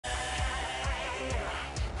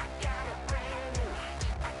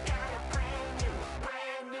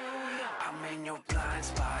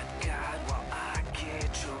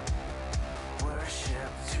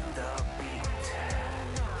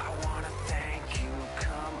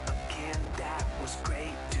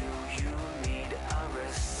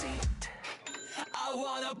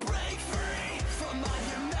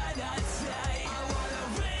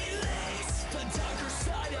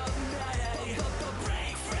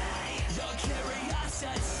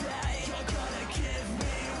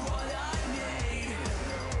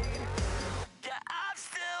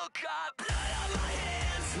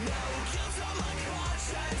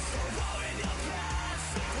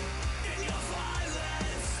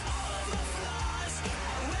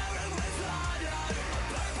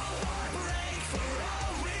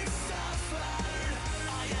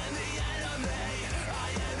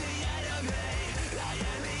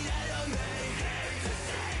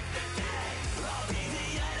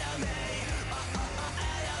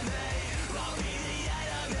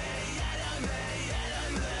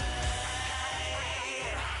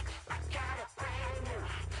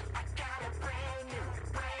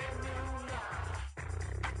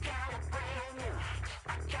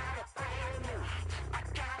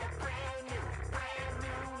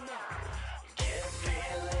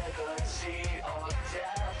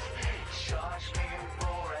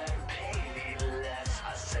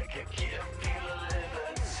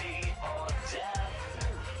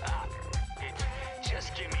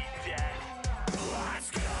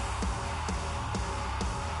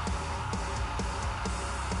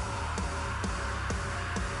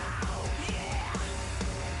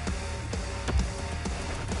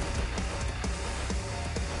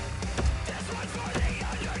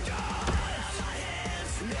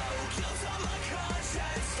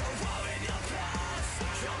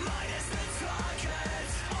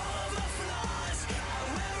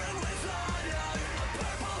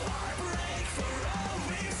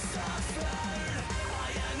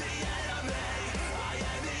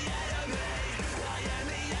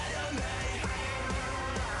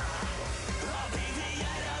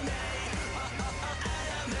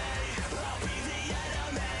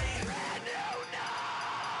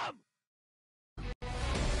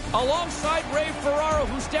Alongside Ray Ferraro,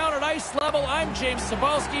 who's down at ice level, I'm James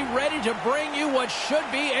Cybulski, ready to bring you what should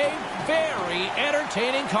be a very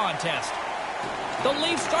entertaining contest. The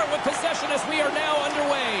Leafs start with possession as we are now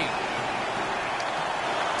underway.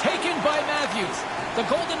 Taken by Matthews. The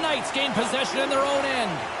Golden Knights gain possession in their own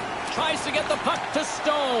end. Tries to get the puck to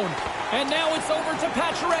Stone. And now it's over to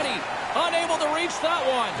Pacioretty. Unable to reach that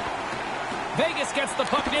one. Vegas gets the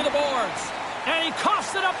puck near the boards. And he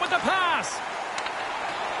coughs it up with the pass.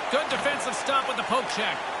 Good defensive stop with the poke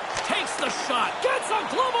check. Takes the shot. Gets a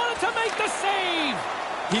glove on it to make the save.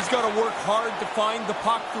 He's got to work hard to find the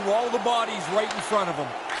puck through all the bodies right in front of him.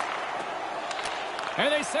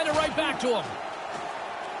 And they send it right back to him.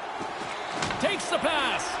 Takes the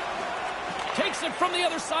pass. Takes it from the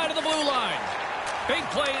other side of the blue line. Big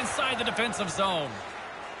play inside the defensive zone.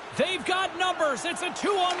 They've got numbers. It's a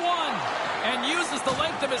 2-on-1. And uses the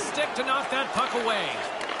length of his stick to knock that puck away.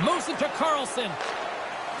 Moves it to Carlson.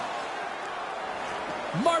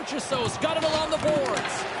 Marchessault's got it along the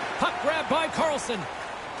boards. Puck grabbed by Carlson.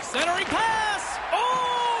 Centering pass.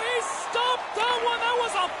 Oh, he stopped that one. That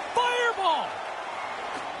was a fireball.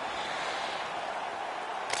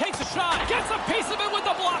 Takes a shot. Gets a piece of it with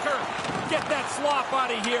the blocker. Get that slop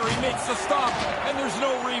out of here. He makes the stop, and there's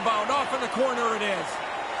no rebound. Off in the corner it is.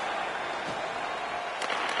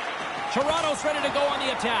 Toronto's ready to go on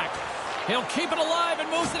the attack. He'll keep it alive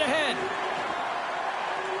and moves it ahead.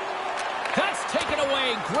 That's taken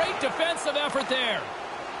away. Great defensive effort there.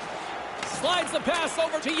 Slides the pass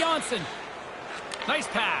over to Janssen. Nice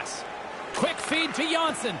pass. Quick feed to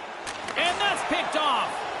Janssen. And that's picked off.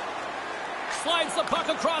 Slides the puck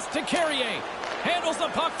across to Carrier. Handles the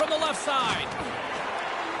puck from the left side.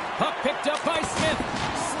 Puck picked up by Smith.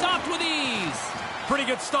 Stopped with ease. Pretty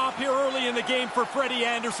good stop here early in the game for Freddie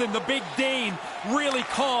Anderson. The big Dane really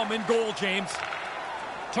calm in goal, James.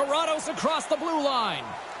 Toronto's across the blue line.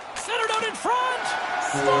 Centered out in front.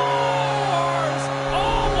 Scores!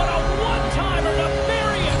 Oh, what a one-timer to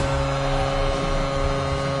bury it!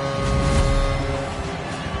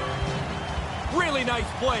 Really nice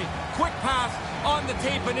play. Quick pass on the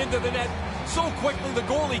tape and into the net. So quickly the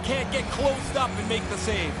goalie can't get closed up and make the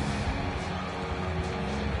save.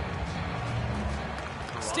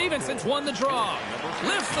 Stevenson's won the draw.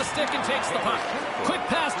 Lifts the stick and takes the puck. Quick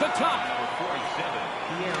pass to Tuck.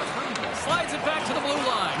 Slides it back to the blue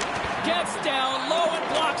line. Gets down low and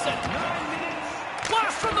blocks it.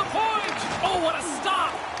 Blast from the point. Oh, what a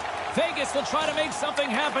stop. Vegas will try to make something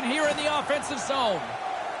happen here in the offensive zone.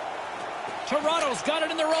 Toronto's got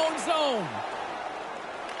it in their own zone.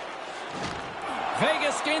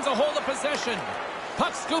 Vegas gains a hold of possession.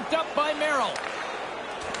 Puck scooped up by Merrill.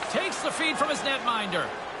 Takes the feed from his netminder.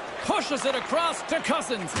 Pushes it across to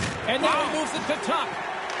Cousins. And now he moves it to Tuck.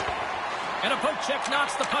 And a poke check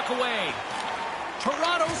knocks the puck away.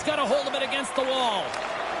 Toronto's got a hold of it against the wall.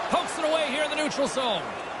 Pokes it away here in the neutral zone.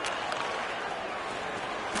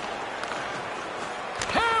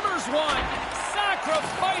 Hammers one.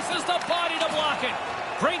 Sacrifices the body to block it.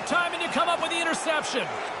 Great timing to come up with the interception.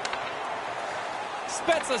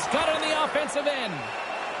 Spezza's got it on the offensive end.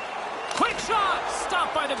 Quick shot.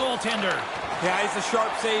 Stopped by the goaltender. Yeah, it's a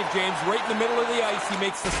sharp save, James. Right in the middle of the ice, he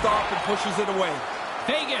makes the stop and pushes it away.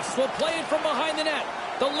 Vegas will play it from behind the net.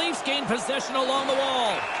 The Leafs gain possession along the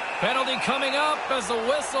wall. Penalty coming up as the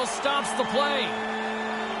whistle stops the play.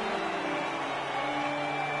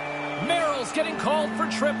 Merrill's getting called for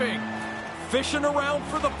tripping. Fishing around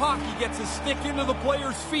for the puck. He gets his stick into the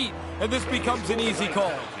player's feet, and this becomes an easy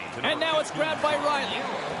call. And now it's grabbed by Riley.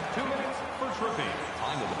 2 minutes for tripping.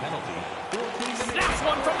 Time of the penalty. Snaps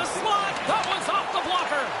one from the slot. That one's off the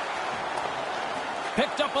blocker.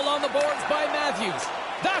 Picked up along the boards by Matthews.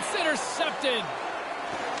 That's intercepted.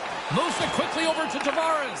 Moves it quickly over to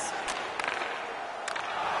Tavares.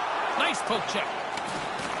 Nice poke check.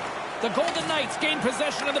 The Golden Knights gain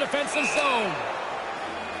possession of the defensive zone.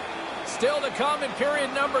 Still to come in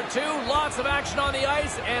period number 2. Lots of action on the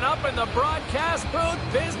ice, and up in the broadcast booth,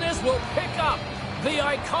 business will pick up. The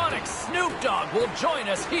iconic Snoop Dogg will join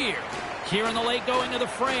us here. Here in the late going of the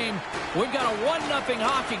frame, we've got a 1-0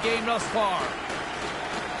 hockey game thus far.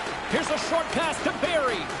 Here's a short pass to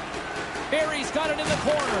Barrie. Barrie's got it in the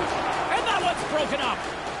corner. And that one's broken up.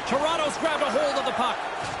 Toronto's grabbed a hold of the puck.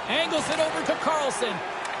 Angles it over to Carlson.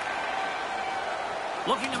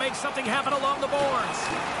 Looking to make something happen along the boards.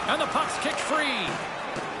 And the puck's kicked free.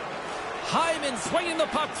 Hyman swinging the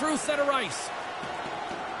puck through center ice.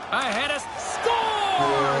 Ahead is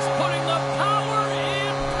scores! Putting the power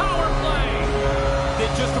in power play.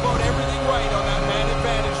 Did just about everything right on that man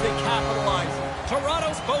advantage. They capitalized. Toronto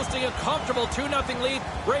Close, boasting a comfortable 2-0 lead.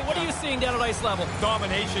 Ray, what are you seeing down at ice level?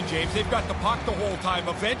 Domination, James. They've got the puck the whole time.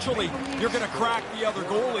 Eventually, you're going to crack the other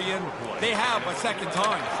goalie, and they have a second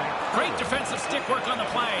time. Great defensive stick work on the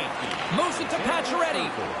play. Moves it to Pacioretty.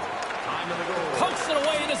 Pokes it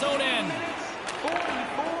away in his own end.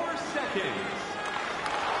 44 seconds.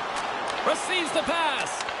 Receives the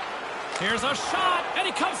pass. Here's a shot, and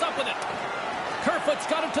he comes up with it. Kerfoot's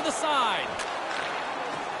got him to the side.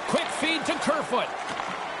 Quick feed to Kerfoot.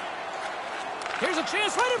 Here's a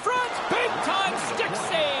chance right in front. Big-time stick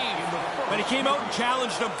save. But he came out and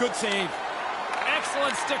challenged him. Good save.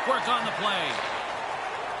 Excellent stick work on the play.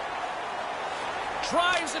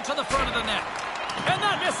 Drives it to the front of the net. And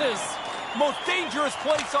that misses. Most dangerous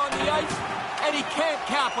place on the ice, and he can't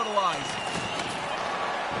capitalize.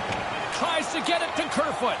 Tries to get it to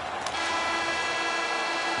Kerfoot.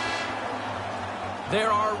 There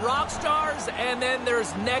are rock stars, and then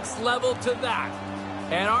there's next level to that.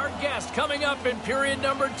 And our guest coming up in period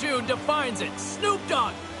number 2 defines it. Snoop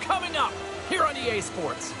Dogg coming up here on EA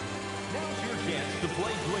Sports. Now's your chance to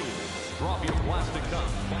play green. Drop your plastic cup.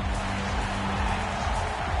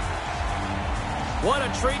 What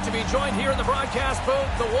a treat to be joined here in the broadcast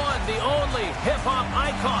booth. The one, the only hip-hop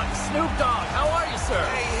icon, Snoop Dogg. How are you, sir?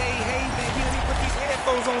 Hey, baby, let me put these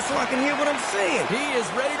headphones on so I can hear what I'm saying. He is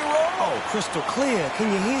ready to roll. Oh, crystal clear.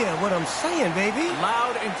 Can you hear what I'm saying, baby?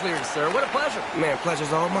 Loud and clear, sir. What a pleasure. Man,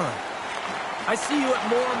 pleasure's all mine. I see you at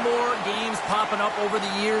more and more games popping up over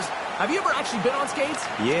the years. Have you ever actually been on skates?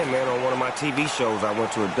 Yeah, man, on one of my TV shows, I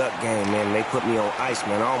went to a Duck game, man, and they put me on ice,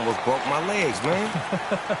 man. I almost broke my legs, man.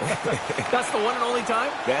 That's the one and only time?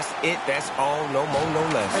 That's it. That's all. No more, no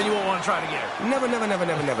less. And you won't want to try it again? Never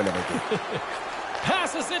again.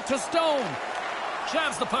 Passes it to Stone.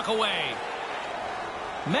 Jabs the puck away.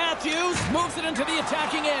 Matthews moves it into the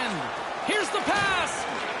attacking end. Here's the pass.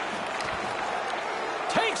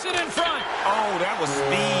 Takes it in front. Oh, that was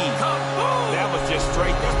speed. Kaboom! That was just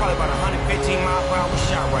straight. That's probably about a 115-mile-per-hour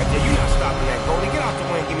shot right there. You're not stopping that, goalie. Get out the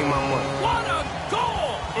way and give me my money. What a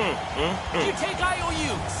goal! You take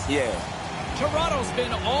IOUs. Yeah. Toronto's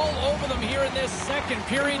been all over them here in this second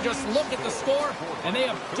period. Just look at the score, and they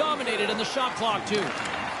have dominated in the shot clock, too.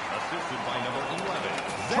 Assisted by number 11.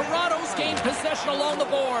 Toronto's gained possession along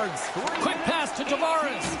the boards. Quick pass to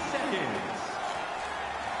Tavares.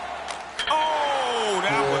 Oh,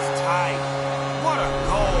 that was tight. What a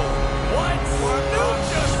goal. What Snoop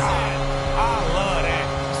just said. I love that.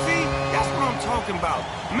 See, that's what I'm talking about.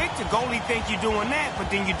 Make the goalie think you're doing that, but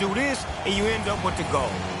then you do this, and you end up with the goal.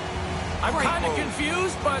 I'm Great kind of move.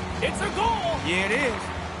 confused, but it's a goal. Yeah, it is.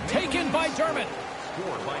 Taken by Dermott.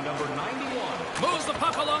 Scored by number 91. Moves the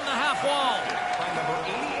puck along the half wall. By number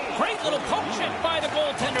 88. Great little poke check by the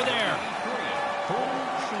goaltender there.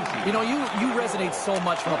 You know, you resonate so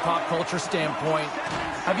much from a pop culture standpoint.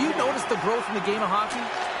 Have you noticed the growth in the game of hockey?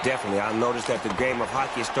 Definitely. I've noticed that the game of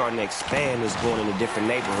hockey is starting to expand. It's going into different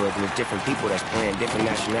neighborhoods, and there's different people that's playing different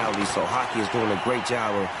nationalities. So hockey is doing a great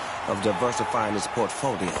job of diversifying its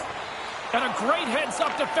portfolio. And a great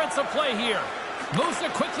heads-up defensive play here. Moves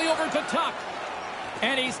it quickly over to Tuck.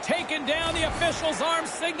 And he's taken down the official's arm,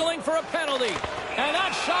 signaling for a penalty. And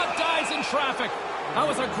that shot dies in traffic. That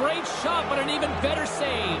was a great shot, but an even better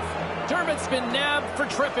save. Dermott's been nabbed for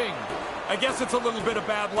tripping. I guess it's a little bit of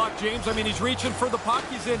bad luck, James. I mean, he's reaching for the puck.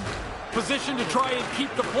 He's in position to try and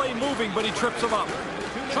keep the play moving, but he trips him up.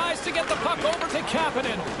 Tries to get the puck over to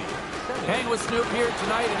Kapanen. Hang with Snoop here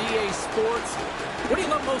tonight at EA Sports. What do you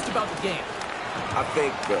love most about the game? I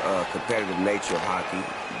think the competitive nature of hockey,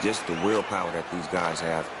 just the willpower that these guys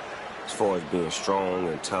have, as far as being strong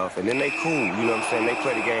and tough. And then they cool, you know what I'm saying? They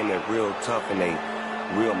play the game, they're real tough and they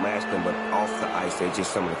real masculine, but off the ice, they're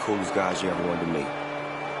just some of the coolest guys you ever wanted to meet.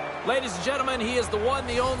 Ladies and gentlemen, he is the one,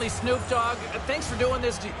 the only Snoop Dogg. Thanks for doing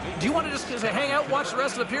this. Do you want to just hang out, watch the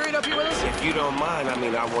rest of the period up here with us? If you don't mind, I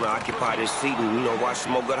mean, I want to occupy this seat and, you know, watch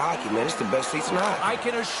some more good hockey, man. It's the best seats in the hockey. I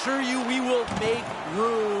can assure you we will make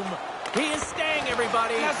room. He is staying,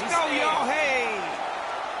 everybody. Let's He's go, staying. y'all. Hey!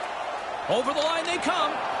 Over the line they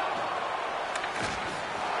come.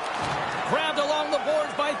 Grabbed along the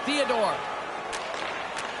boards by Theodore.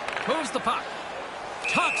 Moves the puck.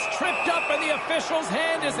 Tuck's tripped up and the official's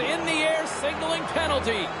hand is in the air signaling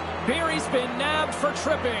penalty. Beery's been nabbed for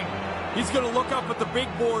tripping. He's going to look up at the big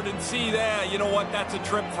board and see that, you know what, that's a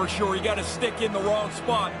trip for sure. He got a stick in the wrong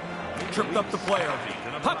spot. Tripped up the player.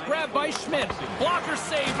 Puck grabbed by Schmidt. Blocker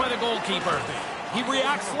saved by the goalkeeper. He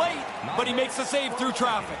reacts late, but he makes the save through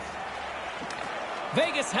traffic.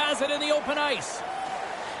 Vegas has it in the open ice.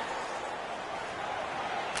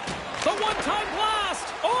 The one-time blast.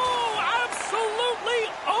 Oh, absolutely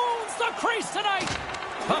owns the crease tonight.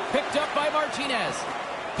 Puck picked up by Martinez.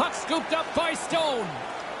 Puck scooped up by Stone.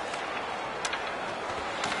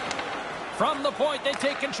 From the point, they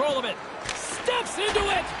take control of it. Steps into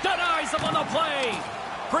it. Denies him on the play.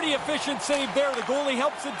 Pretty efficient save there. The goalie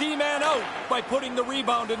helps the D-man out by putting the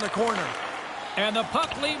rebound in the corner. And the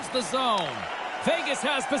puck leaves the zone. Vegas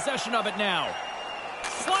has possession of it now.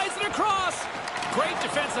 Slides it across. Great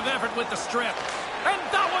defensive effort with the strip. And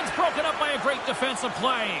that one's broken up by a great defensive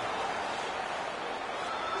play.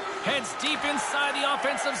 Heads deep inside the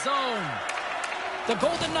offensive zone. The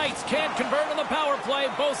Golden Knights can't convert on the power play.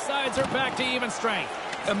 Both sides are back to even strength.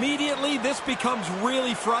 Immediately, this becomes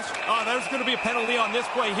really frustrating. Oh, there's going to be a penalty on this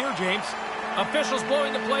play here, James. Officials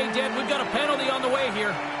blowing the play dead. We've got a penalty on the way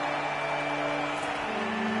here.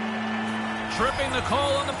 Tripping the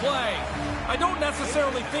call on the play. I don't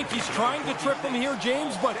necessarily think he's trying to trip him here,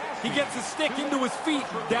 James, but he gets his stick into his feet.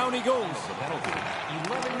 Down he goes.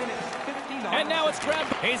 And now it's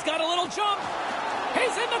grabbed. He's got a little jump.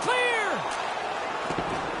 He's in the clear.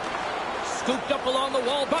 Scooped up along the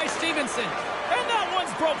wall by Stevenson. And that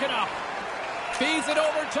one's broken up. Feeds it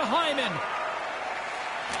over to Hyman.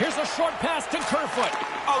 Here's a short pass to Kerfoot.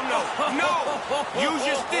 Oh, no. No. Use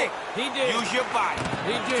your stick. He did. Use your body.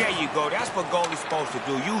 He did. There you go. That's what goalie's supposed to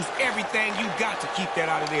do. Use everything you got to keep that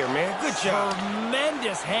out of there, man. Good job.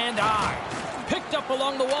 Tremendous hand-eye. Picked up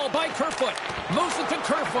along the wall by Kerfoot. Moves it to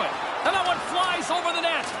Kerfoot. And that one flies over the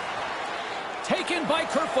net. Taken by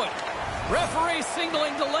Kerfoot. Referee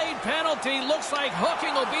signaling delayed penalty. Looks like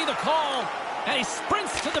hooking will be the call. And he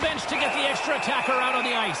sprints to the bench to get the extra attacker out on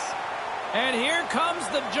the ice. And here comes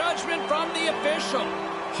the judgment from the official.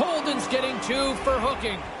 Holden's getting 2 for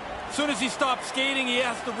hooking. As soon as he stops skating, he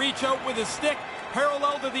has to reach out with his stick.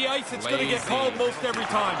 Parallel to the ice, it's going to get called most every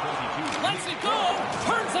time. Lets it go.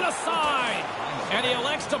 Turns it aside. And he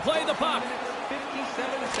elects to play the puck.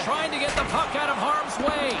 Trying to get the puck out of harm's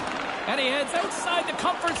way. And he heads outside the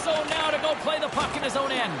comfort zone now to go play the puck in his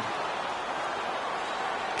own end.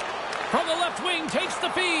 From the left wing, takes the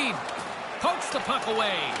feed. Pokes the puck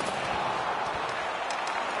away.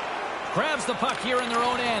 Grabs the puck here in their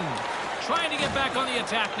own end. Trying to get back on the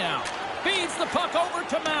attack now. Feeds the puck over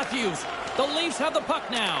to Matthews. The Leafs have the puck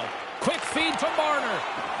now. Quick feed to Marner.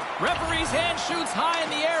 Referee's hand shoots high in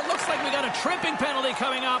the air. Looks like we got a tripping penalty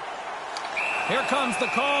coming up. Here comes the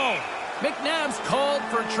call. McNabb's called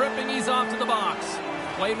for tripping. He's off to the box.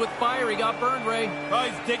 Played with fire. He got burned, Ray.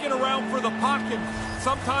 He's digging around for the puck, and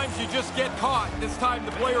sometimes you just get caught. This time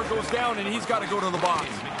the player goes down, and he's got to go to the box.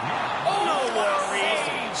 Oh, no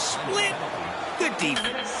worries. Split. Good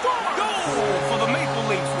defense. Goal for the Maple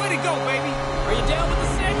Leafs. Way to go, baby. Are you down with the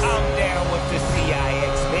 6? I'm down with the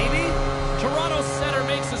CIX, baby. Toronto center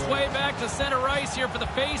makes his way back to center ice here for the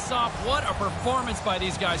face-off. What a performance by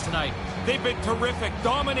these guys tonight. They've been terrific.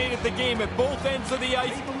 Dominated the game at both ends of the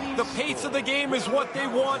ice. The pace of the game is what they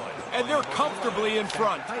want, and they're comfortably in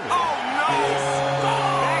front. Oh, no.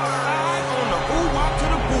 Backside on the ooh-wop to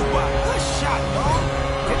the boo-bop. Good shot, dog.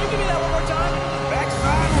 Can you give me that one more time?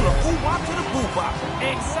 Backside on the ooh-wop to the boo-bop.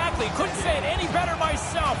 Exactly. Couldn't say it any better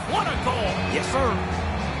myself. What a goal. Yes, sir.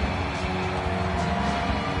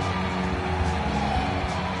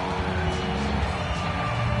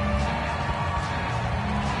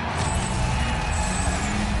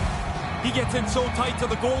 He gets in so tight to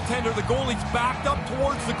the goaltender, the goalie's backed up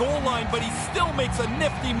towards the goal line, but he still makes a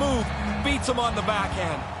nifty move, beats him on the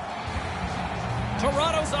backhand.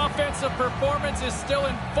 Toronto's offensive performance is still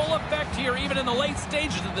in full effect here, even in the late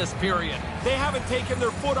stages of this period. They haven't taken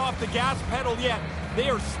their foot off the gas pedal yet. They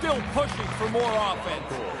are still pushing for more offense.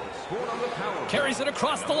 Carries it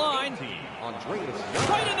across the line.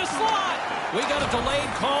 Right in the slot. We got a delayed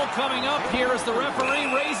call coming up here as the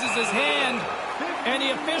referee raises his hand. And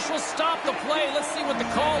the officials stop the play. Let's see what the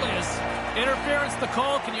call is. Interference, the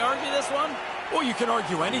call. Can you argue this one? Well, you can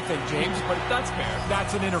argue anything, James, but That's fair.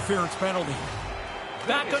 that's an interference penalty.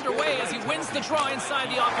 Back underway as he wins the draw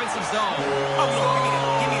inside the offensive zone. Oh, no,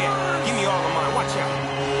 give me that. Give me all of mine. Watch out.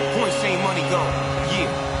 Points ain't money gone.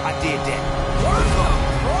 Yeah, I did that. Worth the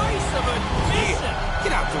price of admission. Yeah,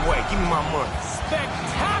 get out the way. Give me my money.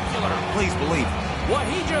 Spectacular. Please believe it. What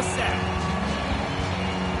he just said.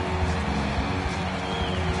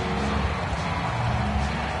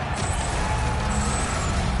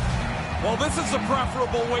 Well, this is the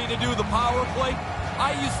preferable way to do the power play.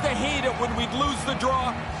 I used to hate it when we'd lose the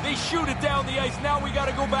draw. They shoot it down the ice. Now we got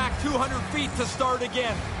to go back 200 feet to start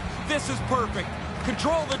again. This is perfect.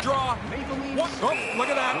 Control the draw. What? Oh, look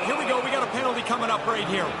at that. Here we go. We got a penalty coming up right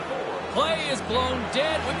here. Play is blown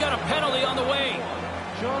dead. We've got a penalty on the way.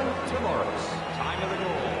 John Tavares, time of the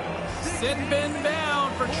goal. Sin bin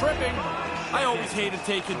down for tripping. I always hated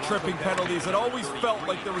taking tripping penalties. It always felt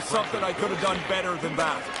like there was something I could have done better than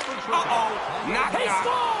that. Uh-oh. Knock He out.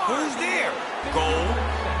 scored! Who's there? Goal.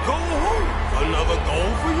 Goal who? Another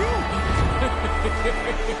goal for you.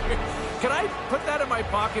 Can I put that in my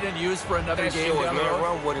pocket and use for another That's game yours, down the man. road?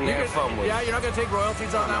 Run with it and have fun with it. Yeah, you're not going to take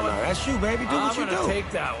royalties on that No, one? that's you, baby. Do what you I'm do. going to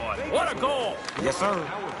take that one. What a goal. Yes, sir.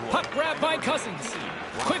 Puck grabbed by Cousins.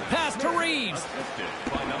 Quick pass to Reeves.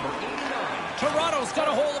 Toronto's got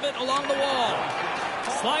a hold of it along the wall.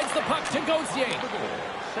 Slides the puck to Gauthier.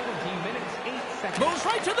 17 minutes, 8 seconds. Moves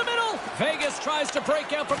right to the middle. Vegas tries to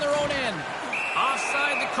break out from their own end.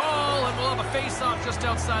 Offside the call, and we'll have a face-off just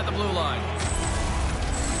outside the blue line.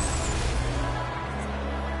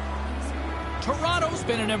 Toronto's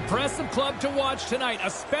been an impressive club to watch tonight,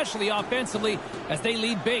 especially offensively, as they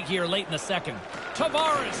lead big here late in the second.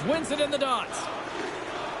 Tavares wins it in the dots.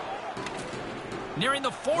 Nearing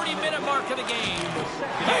the 40-minute mark of the game.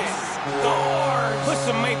 He scores! Put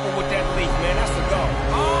some maple with that leaf, man. That's the goal.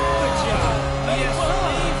 Good job.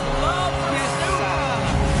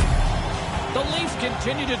 The Leafs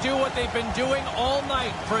continue to do what they've been doing all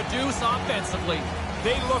night, produce offensively.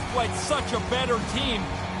 They look like such a better team.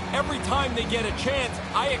 Every time they get a chance,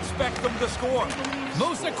 I expect them to score.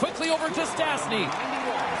 Moves it quickly over to Stastny.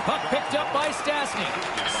 Puck picked up by Stastny.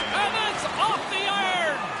 And it's off the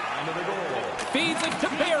iron! Feeds it to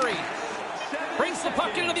Barry. Brings the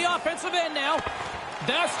puck into the offensive end now.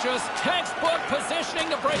 That's just textbook positioning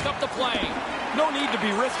to break up the play. No need to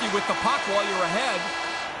be risky with the puck while you're ahead.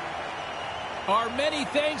 Our many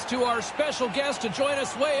thanks to our special guest to join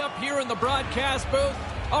us way up here in the broadcast booth.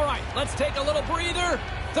 All right, let's take a little breather.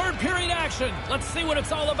 Third period action. Let's see what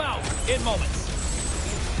it's all about in moments.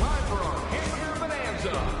 Time for our hamburger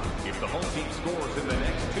bonanza. If the home team scores in the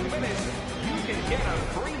next 2 minutes, you can get a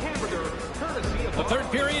free hamburger courtesy of The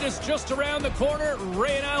third period is just around the corner.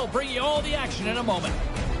 Ray and I will bring you all the action in a moment.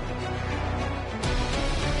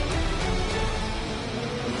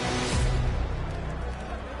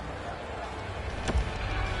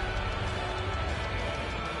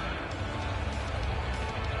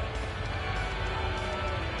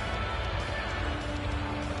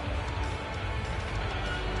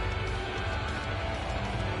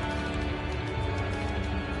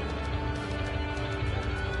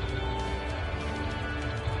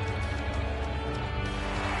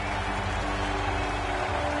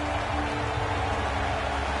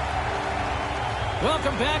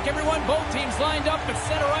 Welcome back, everyone. Both teams lined up at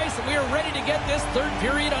center ice, and we are ready to get this third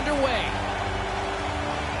period underway.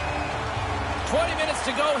 20 minutes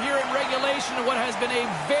to go here in regulation in what has been a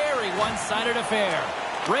very one-sided affair.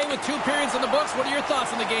 Ray, with 2 periods in the books, what are your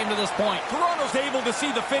thoughts on the game to this point? Toronto's able to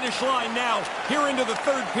see the finish line now. Here into the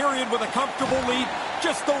third period with a comfortable lead.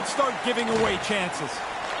 Just don't start giving away chances.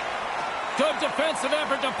 Good defensive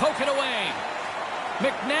effort to poke it away.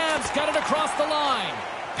 McNabb's got it across the line.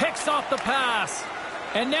 Picks off the pass.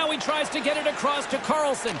 And now he tries to get it across to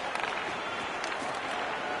Carlson.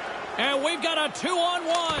 And we've got a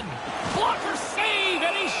 2-on-1. Blocker save,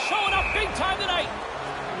 and he's showing up big time tonight.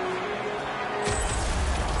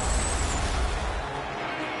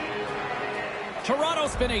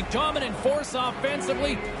 Toronto's been a dominant force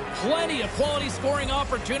offensively. Plenty of quality scoring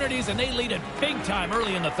opportunities, and they lead it big time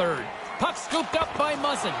early in the third. Puck scooped up by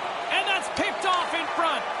Muzzin. And that's picked off in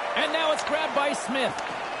front. And now it's grabbed by Smith.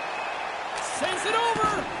 Sends it over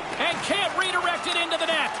and can't redirect it into the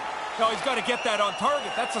net. No, he's got to get that on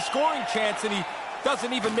target. That's a scoring chance, and he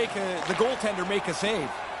doesn't even make the goaltender make a save.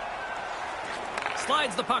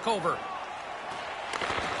 Slides the puck over.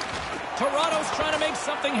 Toronto's trying to make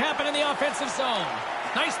something happen in the offensive zone.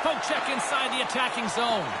 Nice poke check inside the attacking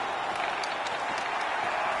zone.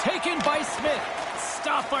 Taken by Smith.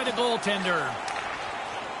 Stopped by the goaltender.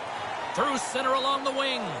 Through center along the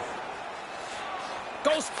wing.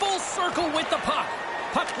 Goes full circle with the puck.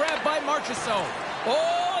 Puck grabbed by Marchessault.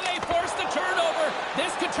 Oh, they forced the turnover.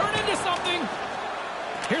 This could turn into something.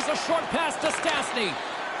 Here's a short pass to Stastny.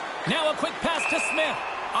 Now a quick pass to Smith.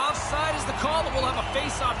 Offside is the call, but we'll have a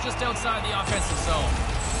face-off just outside the offensive zone.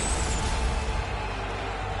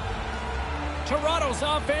 Toronto's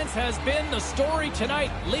offense has been the story tonight,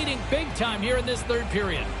 leading big time here in this third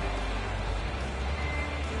period.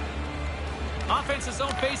 Offensive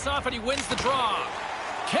zone face-off, and he wins the draw.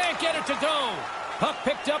 Can't get it to go. Puck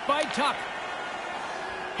picked up by Tuck.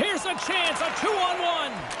 Here's a chance, a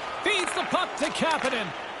 2-on-1. Feeds the puck to Kapanen.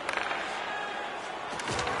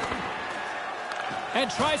 And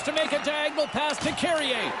tries to make a diagonal pass to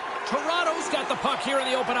Carrier. Toronto's got the puck here in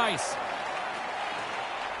the open ice.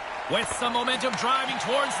 With some momentum driving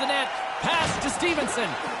towards the net. Pass to Stevenson.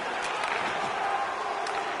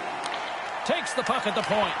 Takes the puck at the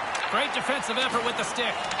point. Great defensive effort with the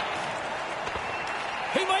stick.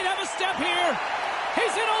 He might have a step here.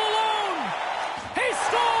 He's in all alone. He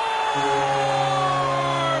scores!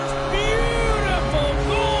 Beautiful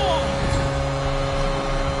goal!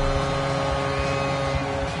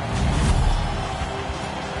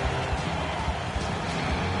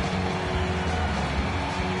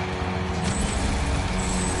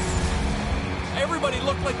 Everybody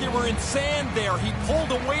looked like they were in sand there. He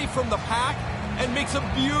pulled away from the pack and makes a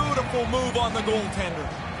beautiful move on the goaltender.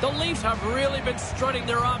 The Leafs have really been strutting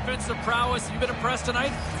their offensive prowess. You've been impressed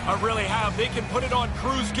tonight? I really have. They can put it on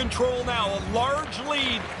cruise control now. A large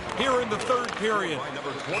lead here in the third period.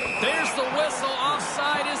 There's the whistle.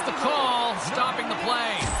 Offside is the call, stopping the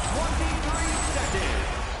play. 23 seconds.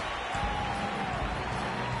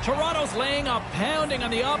 Toronto's laying a pounding on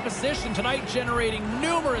the opposition tonight, generating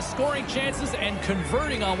numerous scoring chances and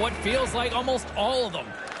converting on what feels like almost all of them.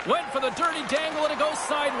 Went for the dirty dangle and it goes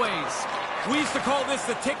sideways. We used to call this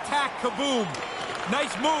the tic-tac kaboom.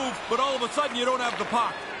 Nice move, but all of a sudden you don't have the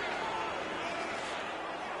puck.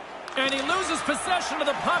 And he loses possession of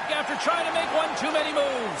the puck after trying to make one too many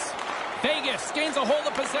moves. Vegas gains a hold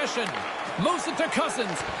of possession. Moves it to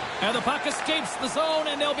Cousins. And the puck escapes the zone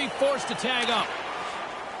and they'll be forced to tag up.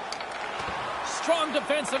 Strong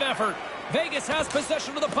defensive effort. Vegas has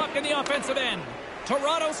possession of the puck in the offensive end.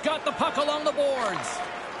 Toronto's got the puck along the boards.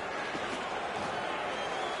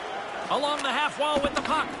 Along the half wall with the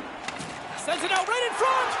puck. Sends it out right in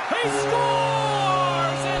front. He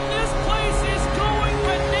scores! And this place is going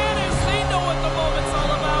bananas. They know what the moment's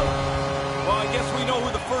all about. Well, I guess we know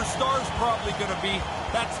who the first star's probably going to be.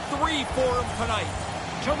 That's 3 for him tonight.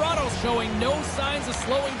 Toronto's showing no signs of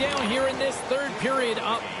slowing down here in this third period,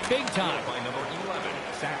 up big time. By number 11,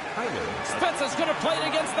 Zach Hyman. Spezza's going to play it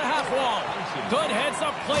against the half wall. Good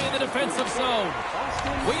heads-up play in the defensive zone.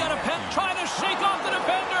 We got a Pep trying to shake off the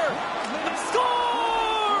defender.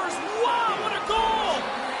 Scores! Wow, what a goal!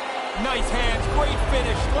 Nice hands, great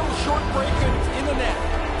finish. Little short break and it's in the net.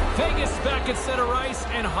 Vegas back at center ice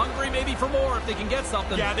and hungry maybe for more if they can get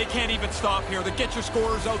something. Yeah, they can't even stop here. They get your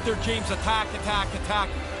scorers out there, James. Attack, attack, attack.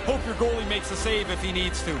 Hope your goalie makes a save if he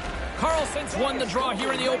needs to. Carlson's won the draw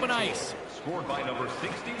here in the open ice. Scored by number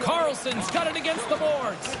 60. Carlson's got it against the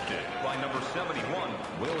boards. By number 71,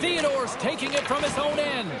 Williams. Theodore's taking it from his own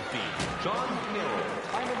end. John Miller,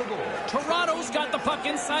 time of the goal. Toronto's got the puck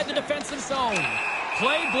inside the defensive zone.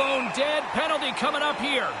 Play blown dead. Penalty coming up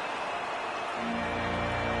here.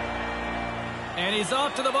 And he's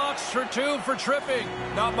off to the box for 2 for tripping.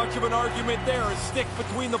 Not much of an argument there. A stick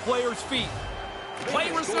between the player's feet. Play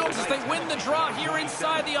resumes as they win the draw here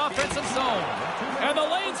inside the offensive zone. And the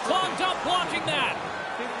lane's clogged up, blocking that.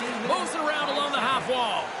 Moves it around along the half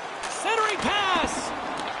wall. Centering pass.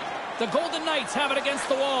 The Golden Knights have it against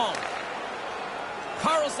the wall.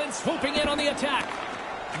 Carlson swooping in on the attack.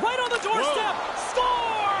 Right on the doorstep. Whoa.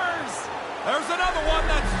 Scores! There's another one.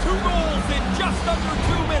 That's 2 goals in just under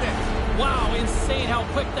 2 minutes. Wow, insane how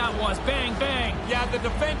quick that was. Bang, bang. Yeah, the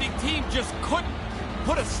defending team just couldn't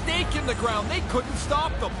put a stake in the ground. They couldn't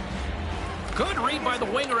stop them. Good read by the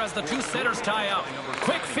winger as the 2 centers tie up.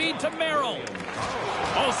 Quick feed to Merrill.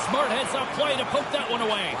 Oh, smart heads-up play to poke that one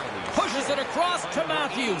away. Pushes it across to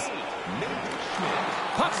Matthews.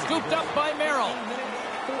 Puck scooped up by Merrill.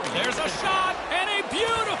 There's a shot and a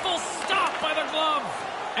beautiful stop by the glove.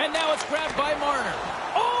 And now it's grabbed by Marner.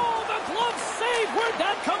 Oh, the glove save. Where'd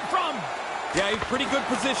that come from? Yeah, he's pretty good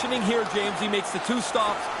positioning here, James. He makes the 2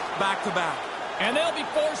 stops back-to-back. And they'll be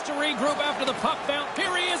forced to regroup after the puck bounce.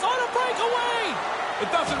 Here he is on a breakaway. It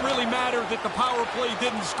doesn't really matter that the power play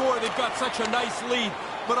didn't score. They've got such a nice lead.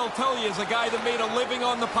 But I'll tell you, as a guy that made a living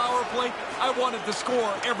on the power play, I wanted to score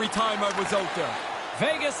every time I was out there.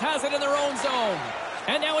 Vegas has it in their own zone.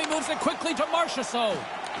 And now he moves it quickly to Marchessault.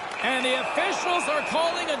 And the officials are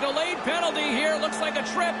calling a delayed penalty here. Looks like a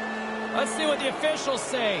trip. Let's see what the officials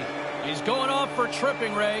say. He's going off for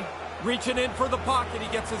tripping, Ray. Reaching in for the puck, and he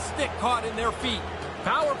gets his stick caught in their feet.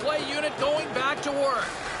 Power play unit going back to work.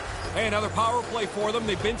 Hey, another power play for them.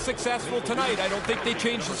 They've been successful tonight. I don't think they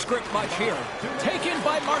changed the script much here. Taken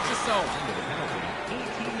by Marchessault.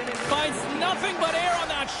 Finds nothing but air on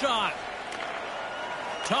that shot.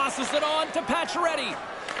 Tosses it on to Pacioretty.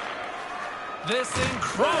 This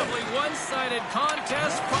incredibly one-sided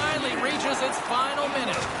contest finally reaches its final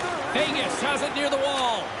minute. Vegas has it near the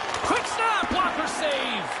wall. Quick snap, blocker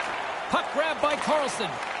save. Puck grabbed by Carlson.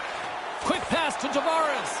 Quick pass to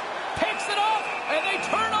Tavares. Picks it up, and they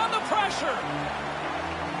turn on the pressure.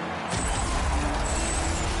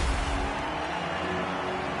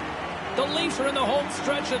 The Leafs are in the home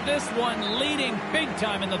stretch of this one, leading big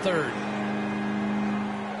time in the third.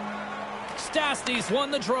 Stastny's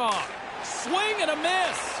won the draw. Swing and a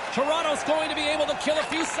miss. Toronto's going to be able to kill a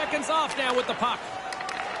few seconds off now with the puck.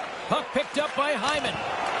 Puck picked up by Hyman.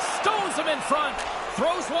 Stones him in front.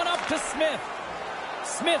 Throws one up to Smith.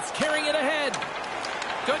 Smith's carrying it ahead.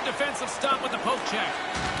 Good defensive stop with the poke check.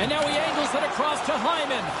 And now he angles it across to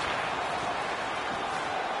Hyman.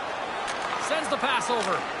 Sends the pass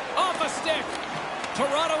over. Off a stick.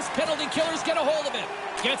 Toronto's penalty killers get a hold of it.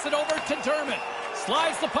 Gets it over to Dermott.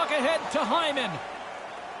 Slides the puck ahead to Hyman.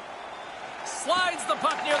 Slides the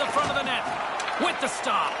puck near the front of the net. With the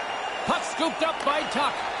stop. Puck scooped up by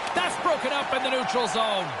Tuck. That's broken up in the neutral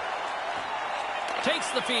zone.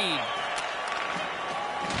 Takes the feed.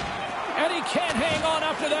 And he can't hang on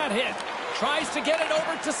after that hit. Tries to get it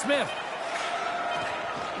over to Smith.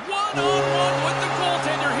 One-on-one with the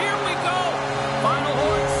goaltender. Here we go. Final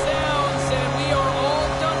horn sounds, and we are all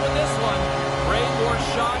done with this one. Ray, more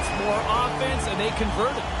shots, more offense, and they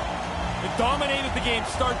converted. It dominated the game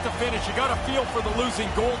start to finish. You got a feel for the losing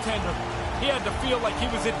goaltender. He had to feel like he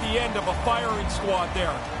was at the end of a firing squad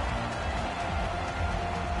there.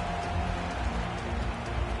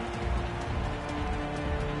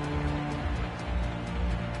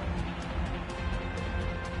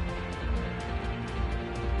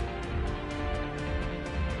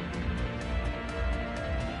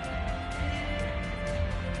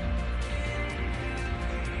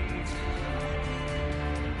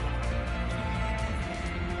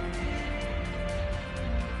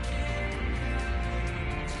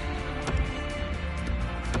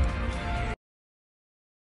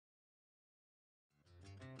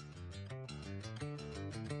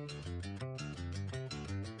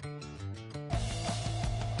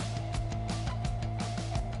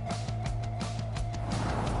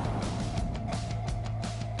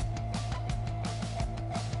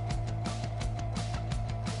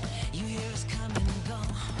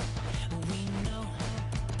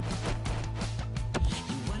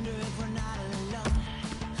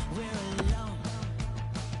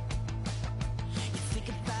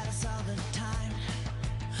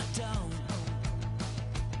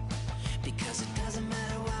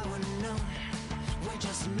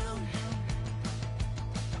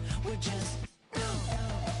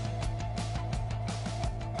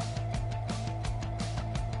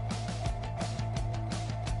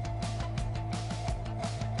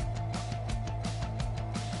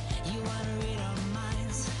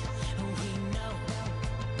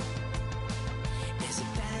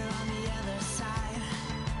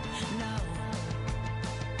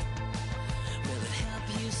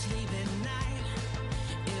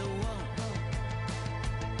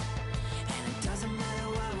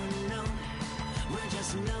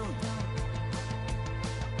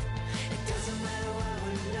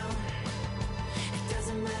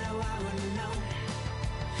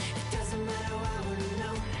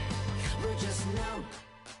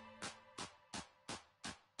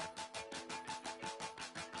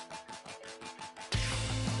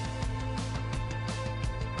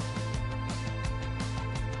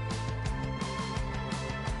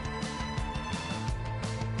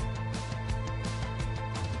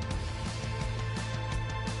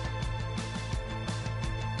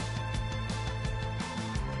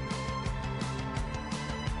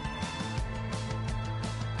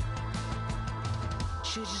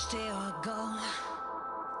 Should you stay or go?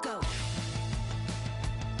 Go.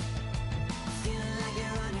 Feeling like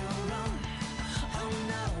you're on your own. Oh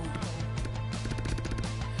no.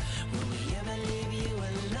 Will we ever leave you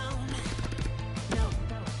alone? No.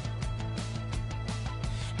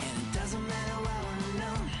 And it doesn't matter why we're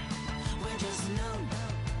known. We're just known.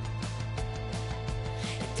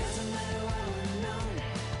 It doesn't matter why we're known.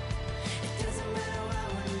 It doesn't matter why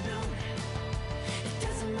we're known. It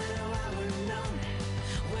doesn't matter why we're known.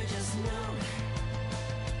 We're just known.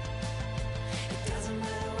 It doesn't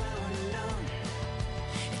matter why we're known.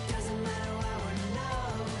 It doesn't matter why we're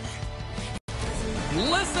known.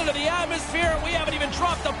 Listen to the atmosphere. We haven't even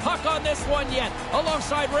dropped the puck on this one yet.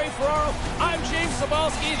 Alongside Ray Ferraro, I'm James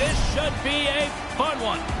Cybulski. This should be a fun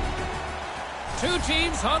one. Two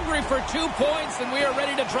teams hungry for 2 points, and we are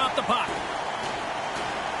ready to drop the puck.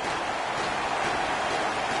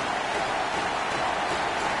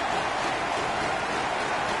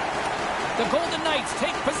 The Golden Knights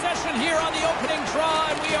take possession here on the opening draw,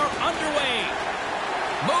 and we are underway.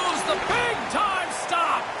 Moves the big-time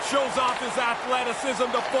stop. Shows off his athleticism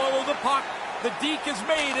to follow the puck. The deke is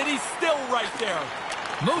made, and he's still right there.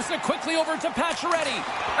 Moves it quickly over to Pacioretty.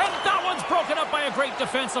 And that one's broken up by a great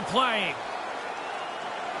defensive play.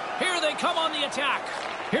 Here they come on the attack.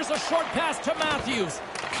 Here's a short pass to Matthews.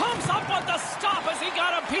 Comes up with the stop as he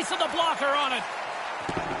got a piece of the blocker on it.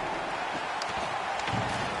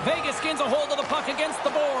 Vegas gains a hold of the puck against the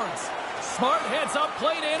boards. Smart heads up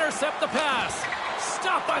play to intercept the pass.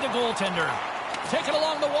 Stopped by the goaltender. Taken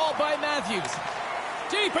along the wall by Matthews.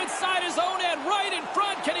 Deep inside his own end, right in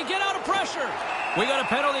front. Can he get out of pressure? We got a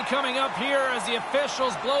penalty coming up here as the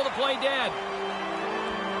officials blow the play dead.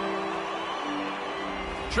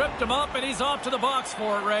 Tripped him up, and he's off to the box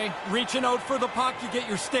for it, Ray. Reaching out for the puck, you get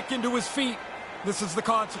your stick into his feet. This is the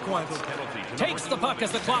consequence. Takes the puck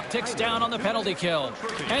as the clock ticks down on the penalty kill.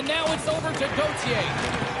 And now it's over to Gauthier.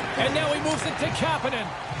 And now he moves it to Kapanen.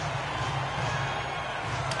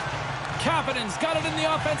 Kapanen's got it in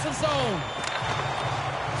the offensive zone.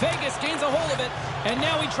 Vegas gains a hold of it, and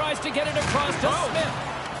now he tries to get it across to Smith.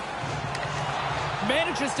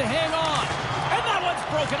 Manages to hang on, and that one's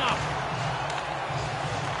broken up.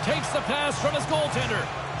 Takes the pass from his goaltender.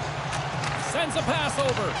 Sends a pass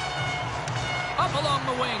over. Up along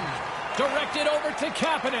the wing. Directed over to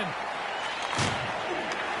Kapanen.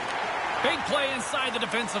 Big play inside the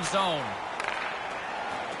defensive zone.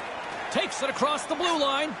 Takes it across the blue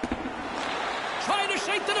line. Trying to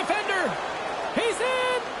shake the defender. He's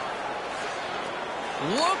in!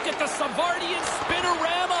 Look at the Savardian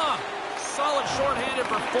spinorama. Solid shorthanded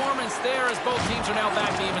performance there as both teams are now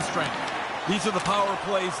back to even strength. These are the power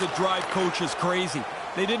plays that drive coaches crazy.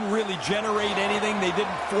 They didn't really generate anything. They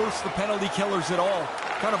didn't force the penalty killers at all.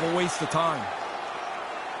 Kind of a waste of time.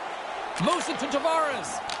 Moves it to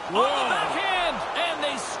Tavares. On the backhand, and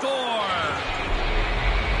they score.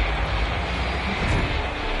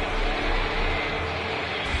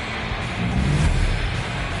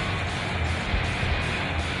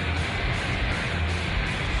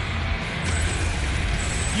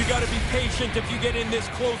 You got to be patient if you get in this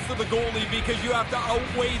close to the goalie because you have to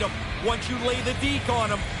outweight him. Once you lay the deke on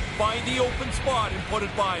him, find the open spot and put it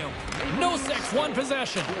by him. Nosek, one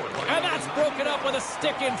possession. And that's broken up with a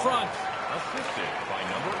stick in front.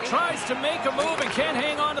 Tries to make a move and can't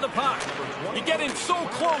hang on to the puck. You get in so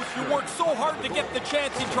close, you work so hard to get the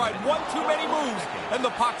chance. He tried one too many moves, and the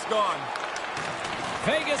puck's gone.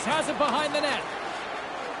 Vegas has it behind the net.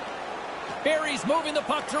 Barry's moving the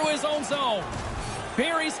puck through his own zone.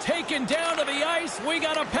 Barry's taken down to the ice. We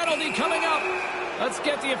got a penalty coming up. Let's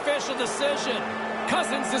get the official decision.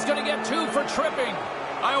 Cousins is going to get 2 for tripping.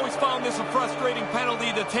 I always found this a frustrating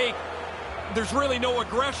penalty to take. There's really no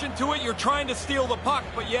aggression to it. You're trying to steal the puck,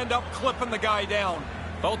 but you end up clipping the guy down.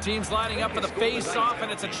 Both teams lining up for the face-off,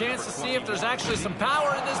 and it's a chance to see if there's actually some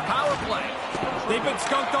power in this power play. They've been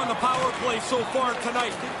skunked on the power play so far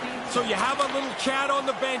tonight. So you have a little chat on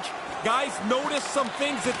the bench. Guys, notice some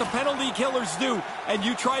things that the penalty killers do, and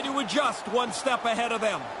you try to adjust one step ahead of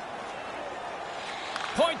them.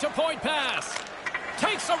 Point-to-point pass.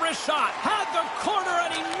 Takes a wrist shot. Had the corner,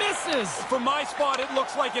 and he misses. From my spot, it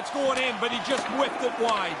looks like it's going in, but he just whipped it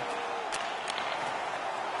wide.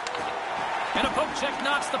 And a poke check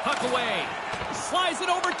knocks the puck away. Slides it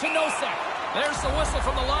over to Nosek. There's the whistle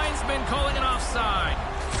from the linesman calling an offside.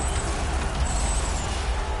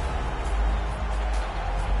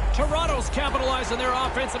 Toronto's capitalizing their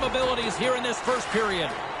offensive abilities here in this first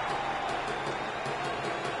period.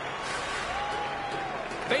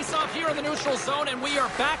 Face-off here in the neutral zone, and we are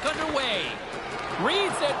back underway.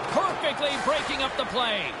 Reads it perfectly, breaking up the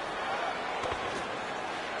play.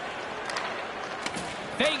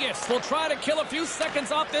 Vegas will try to kill a few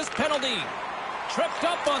seconds off this penalty. Tripped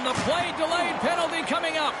up on the play, delayed penalty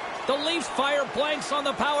coming up. The Leafs fire blanks on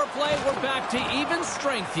the power play. We're back to even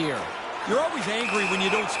strength here. You're always angry when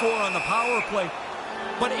you don't score on the power play,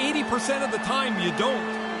 but 80% of the time you don't.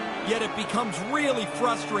 Yet it becomes really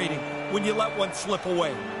frustrating when you let one slip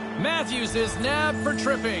away. Matthews is nabbed for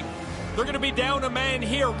tripping. They're going to be down a man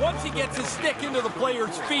here. Once he gets his stick into the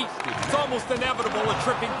player's feet, it's almost inevitable a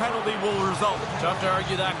tripping penalty will result. Tough to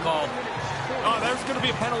argue that call. Oh, there's going to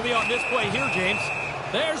be a penalty on this play here, James.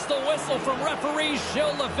 There's the whistle from referee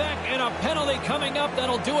Gilles Levesque, and a penalty coming up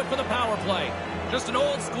that'll do it for the power play. Just an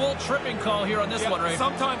old-school tripping call here on this one, Ray.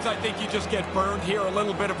 Sometimes I think you just get burned here, a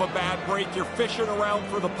little bit of a bad break. You're fishing around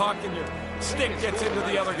for the puck, and your stick gets into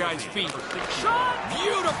the other guy's feet. Shot!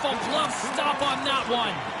 Beautiful glove stop on that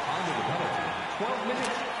one.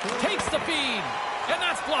 Takes the feed, and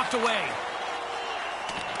that's blocked away.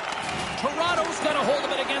 Toronto's got a hold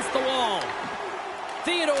of it against the wall.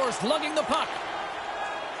 Theodore's lugging the puck.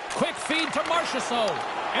 Quick feed to Marchessault,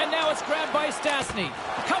 and now it's grabbed by Stastny.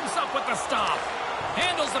 Comes up with the stop.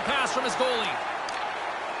 Handles the pass from his goalie.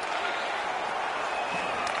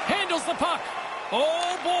 Handles the puck.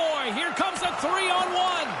 Oh, boy. Here comes a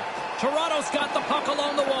 3-on-1. Toronto's got the puck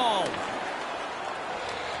along the wall.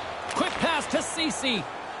 Quick pass to CC.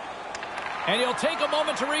 And he'll take a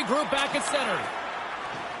moment to regroup back at center.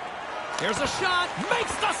 Here's a shot.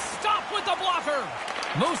 Makes the stop with the blocker.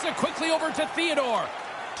 Moves it quickly over to Theodore.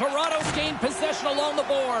 Toronto's gained possession along the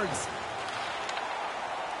boards.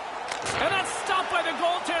 And that's stopped by the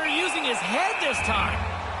goaltender using his head this time.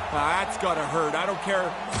 That's got to hurt. I don't care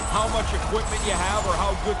how much equipment you have or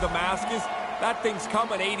how good the mask is. That thing's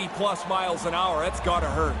coming 80-plus miles an hour. That's got to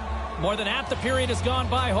hurt. More than half the period has gone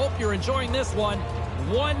by. Hope you're enjoying this one.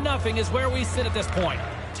 1-0 is where we sit at this point.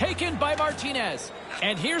 Taken by Martinez.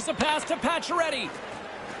 And here's a pass to Pacioretty.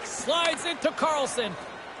 Slides it to Carlson.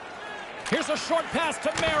 Here's a short pass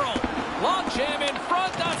to Merrill. Long jam in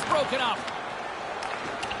front. That's broken up.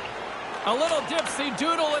 A little dipsy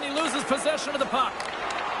doodle, and he loses possession of the puck.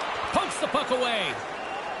 Pokes the puck away.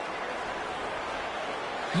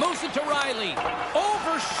 Moves it to Riley.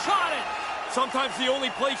 Overshot it. Sometimes the only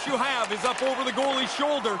place you have is up over the goalie's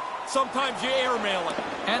shoulder. Sometimes you airmail it.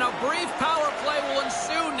 And a brief power play will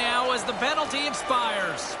ensue now as the penalty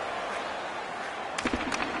expires.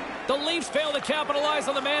 The Leafs fail to capitalize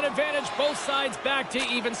on the man advantage. Both sides back to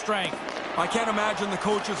even strength. I can't imagine the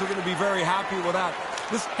coaches are going to be very happy with that.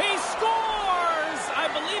 He scores!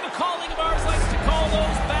 I believe a colleague of ours likes to call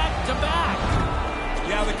those back-to-back.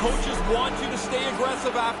 Yeah, the coaches want you to stay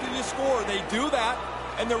aggressive after you score. They do that,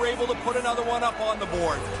 and they're able to put another one up on the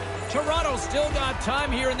board. Toronto still got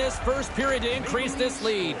time here in this first period to increase this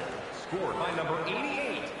lead. Scored by number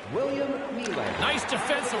 88, William Nylander. Nice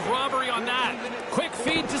defensive robbery on that. Quick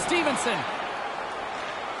feed to Stevenson.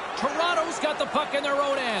 Toronto's got the puck in their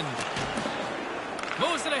own end.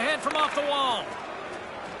 Moves it ahead from off the wall.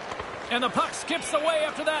 And the puck skips away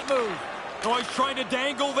after that move. Oh, he's trying to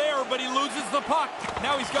dangle there, but he loses the puck.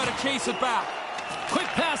 Now he's got to chase it back. Quick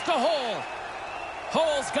pass to Hull.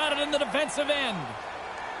 Hull's got it in the defensive end.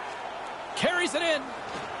 Carries it in.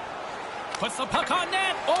 Puts the puck on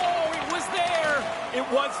net. Oh, it was there. It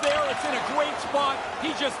was there. It's in a great spot.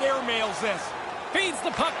 He just airmails this. Feeds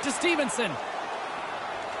the puck to Stevenson.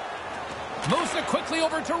 Moves it quickly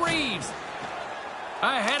over to Reeves.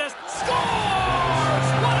 Ahead of... Scores!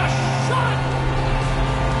 What a shot!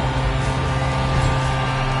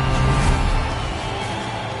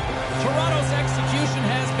 Toronto's execution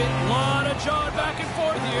has been a lot of jawing back and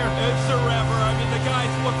forth here. It's forever. I mean, the guys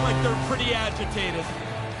look like they're pretty agitated.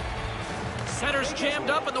 Center's jammed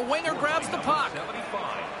up, and the winger grabs the puck.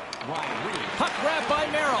 Puck grabbed by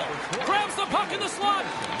Merrill. Grabs the puck in the slot.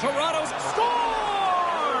 Toronto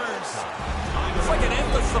scores! It's like an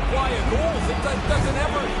endless supply of goals. It doesn't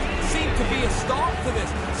ever seem to be a stop to this.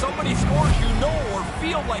 Somebody scores, you know, or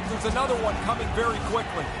feel like there's another one coming very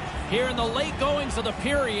quickly. Here in the late goings of the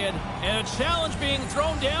period, and a challenge being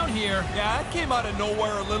thrown down here. Yeah, it came out of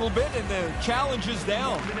nowhere a little bit, and the challenge is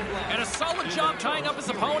down. And a solid job tying up his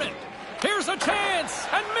opponent. Here's a chance,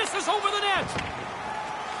 and misses over the net.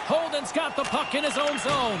 Holden's got the puck in his own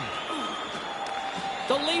zone.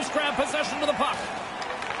 The Leafs grab possession of the puck.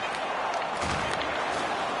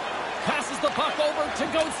 Passes the puck over to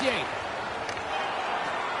Gauthier.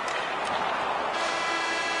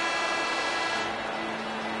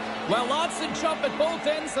 Well, lots of jump at both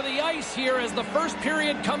ends of the ice here as the first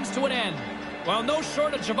period comes to an end. Well, no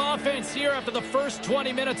shortage of offense here after the first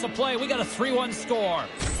 20 minutes of play. We got a 3-1 score.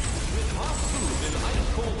 With hot food and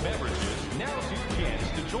ice-cold beverages, now's your chance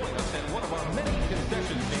to join us at one of our many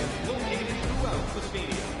concession stands located throughout the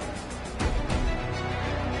stadium.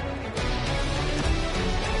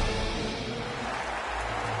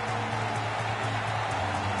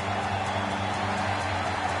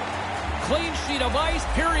 Clean sheet of ice,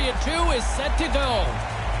 period 2 is set to go.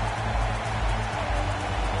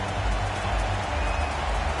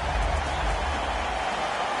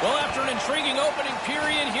 Well, after an intriguing opening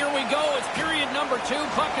period, here we go. It's period number 2.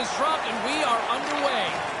 Puck is dropped, and we are underway.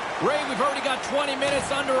 Ray, we've already got 20 minutes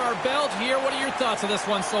under our belt here. What are your thoughts of this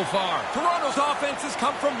one so far? Toronto's offense has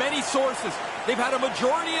come from many sources. They've had a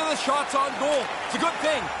majority of the shots on goal. It's a good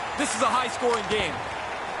thing. This is a high-scoring game.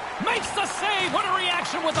 Makes the save. What a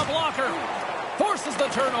reaction with the blocker. Forces the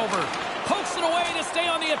turnover. Pokes it away to stay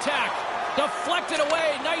on the attack. Deflected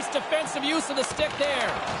away. Nice defensive use of the stick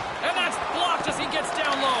there. And that's blocked as he gets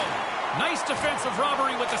down low. Nice defensive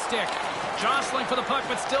robbery with the stick. Jostling for the puck,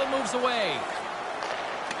 but still moves away.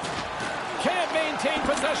 Can't maintain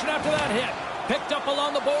possession after that hit. Picked up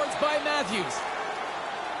along the boards by Matthews.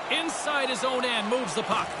 Inside his own end, moves the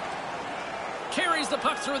puck. Carries the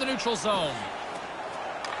puck through the neutral zone.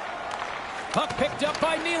 Puck picked up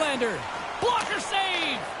by Nylander. Blocker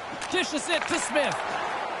save! Dishes it to Smith.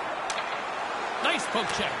 Nice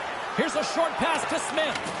poke check. Here's a short pass to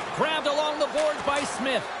Smith. Grabbed along the boards by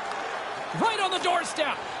Smith. Right on the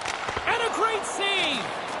doorstep. And a great save.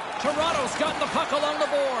 Toronto's gotten the puck along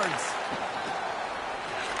the boards.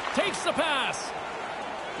 Takes the pass.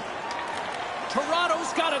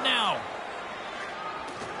 Toronto's got it now.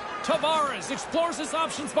 Tavares explores his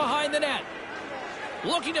options behind the net.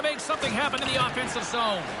 Looking to make something happen in the offensive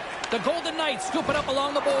zone. The Golden Knights scoop it up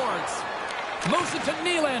along the boards. Moves it to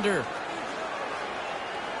Nylander.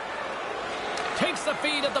 Takes the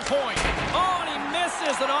feed at the point. Oh, and he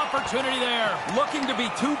misses an opportunity there. Looking to be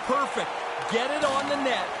too perfect. Get it on the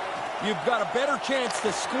net. You've got a better chance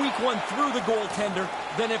to squeak one through the goaltender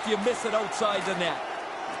than if you miss it outside the net.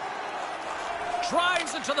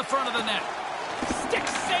 Drives it to the front of the net. Stick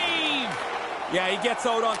save. Yeah, he gets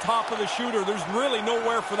out on top of the shooter. There's really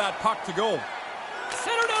nowhere for that puck to go.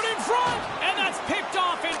 Centered out in front, and that's picked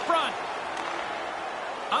off in front.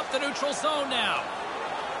 Up the neutral zone now.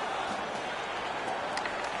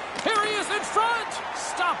 Here he is in front.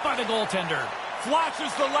 Stopped by the goaltender.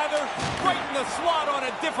 Flashes the leather, right in the slot on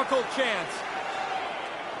a difficult chance.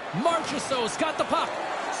 Marchessault's got the puck.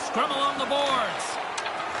 Scrum along the boards.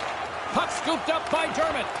 Puck scooped up by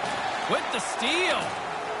Dermott. With the steal.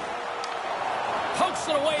 Pokes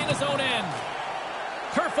it away in his own end.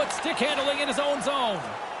 Kerfoot stick handling in his own zone.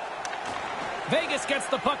 Vegas gets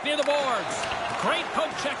the puck near the boards. Great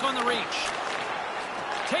poke check on the reach.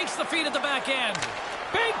 Takes the feed at the back end.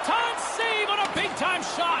 Big time save on a big time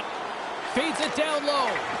shot. Feeds it down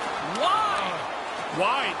low. Wide.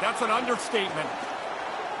 Wide, that's an understatement.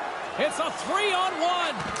 It's a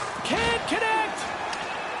 3-on-1. Can't connect.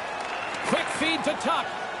 Quick feed to Tuck.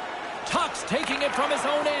 Tuck's taking it from his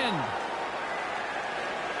own end.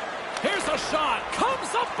 Here's a shot.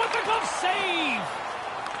 Comes up with the glove save.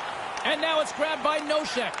 And now it's grabbed by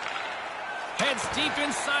Nosek. Heads deep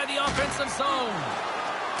inside the offensive zone.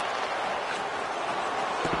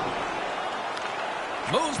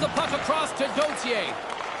 Moves the puck across to Gauthier.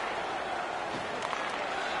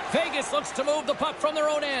 Vegas looks to move the puck from their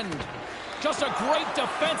own end. Just a great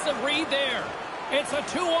defensive read there. It's a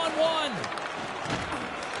 2-on-1.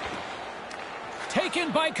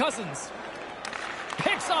 Taken by Cousins.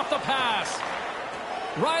 Picks off the pass.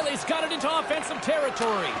 Riley's got it into offensive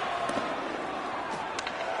territory.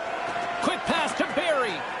 Quick pass to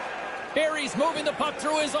Barry. Barry's moving the puck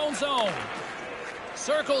through his own zone.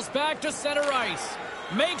 Circles back to center ice.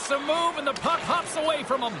 Makes a move and the puck hops away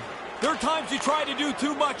from him. There are times you try to do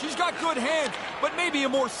too much. He's got good hands, but maybe a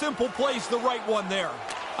more simple play's the right one there.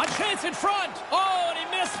 A chance in front. Oh, and he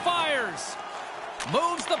misfires.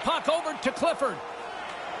 Moves the puck over to Clifford.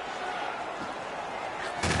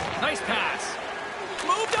 Nice pass.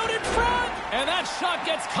 Moved out in front. And that shot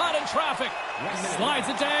gets caught in traffic. Slides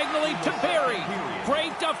it diagonally to Barry.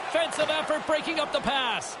 Great defensive effort breaking up the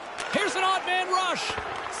pass. Here's an odd man rush.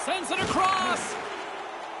 Sends it across.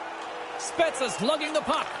 Spezza's lugging the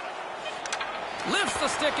puck. Lifts the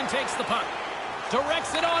stick and takes the puck.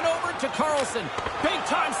 Directs it on over to Carlson. Big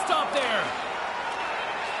time stop there.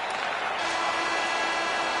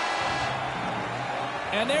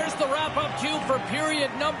 And there's the wrap-up cue for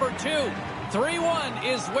period number 2. 3-1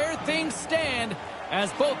 is where things stand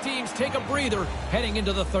as both teams take a breather heading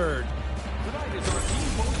into the third. Tonight is our team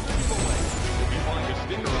poster giveaway. If you find a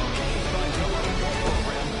sticker on the inside cover of the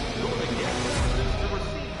program, go to Get Services to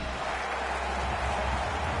receive.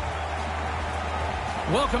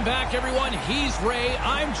 Welcome back, everyone. He's Ray.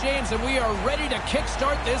 I'm James, and we are ready to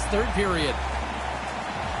kickstart this third period.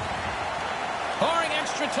 Barring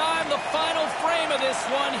extra time, the final frame of this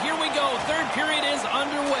one. Here we go. Third period is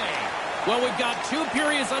underway. Well, we've got 2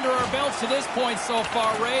 periods under our belts to this point so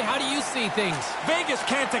far, Ray. How do you see things? Vegas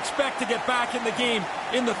can't expect to get back in the game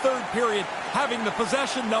in the third period, having the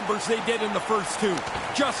possession numbers they did in the first 2.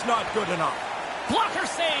 Just not good enough. Blocker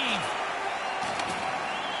save.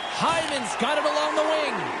 Hyman's got it along the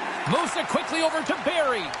wing. Moves it quickly over to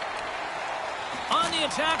Barry. On the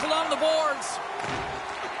attack along the boards.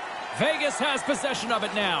 Vegas has possession of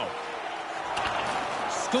it now.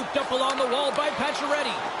 Scooped up along the wall by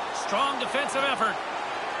Pacioretty. Strong defensive effort.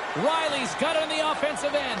 Riley's got it on the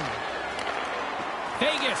offensive end.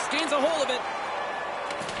 Vegas gains a hold of it.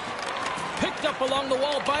 Picked up along the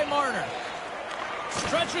wall by Marner.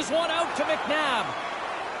 Stretches one out to McNabb.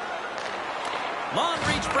 Long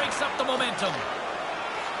reach breaks up the momentum.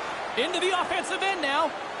 Into the offensive end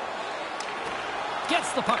now.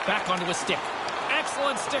 Gets the puck back onto his stick.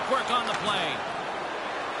 Excellent stick work on the play.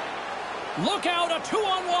 Look out, a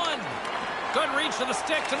 2-on-1. Good reach to the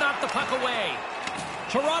stick to knock the puck away.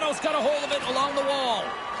 Toronto's got a hold of it along the wall.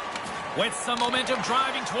 With some momentum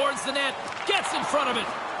driving towards the net. Gets in front of it.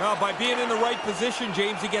 Now, by being in the right position,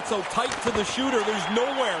 James, he gets so tight to the shooter, there's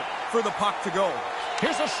nowhere for the puck to go.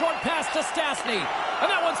 Here's a short pass to Stastny. And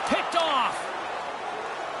that one's picked off.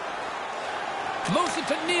 Moves it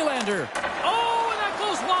to Nylander. Oh, and that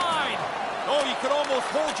goes wide. Oh, you could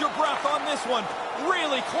almost hold your breath on this one.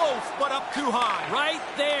 Really close, but up too high. Right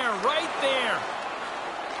there, right there.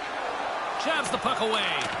 Jabs the puck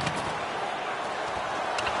away.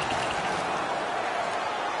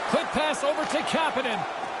 Quick pass over to Kapanen.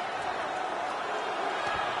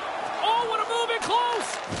 Oh, what a move in close.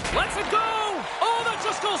 Lets it go. Oh, that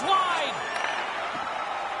just goes wide.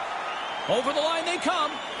 Over the line they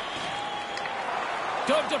come.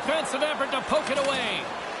 Good defensive effort to poke it away.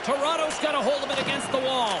 Toronto's got a hold of it against the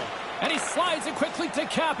wall. And he slides it quickly to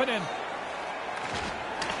Kapanen.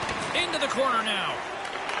 Into the corner now.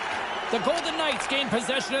 The Golden Knights gain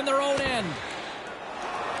possession in their own end.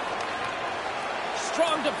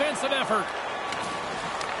 Strong defensive effort.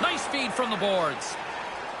 Nice feed from the boards.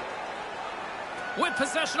 With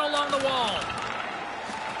possession along the wall.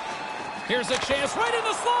 Here's a chance right in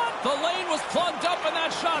the slot. The lane was plugged up and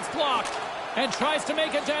that shot's blocked. And tries to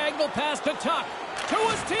make a diagonal pass to Tuck. To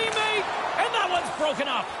his teammate. And that one's broken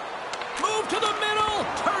up. Move to the middle.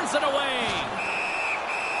 Turns it away.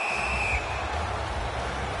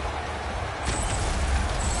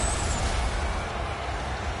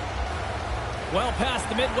 Well past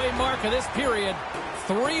the midway mark of this period.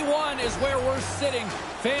 3-1 is where we're sitting.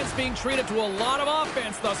 Fans being treated to a lot of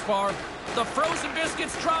offense thus far. The frozen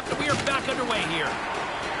biscuits dropped and we are back underway here.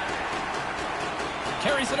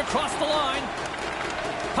 Carries it across the line.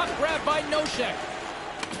 Puck grabbed by Nosek.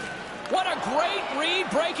 What a great read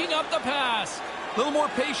breaking up the pass. A little more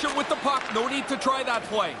patient with the puck. No need to try that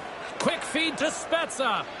play. Quick feed to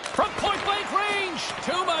Spezza. From point-blank range.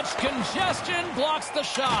 Too much congestion blocks the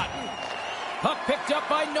shot. Puck picked up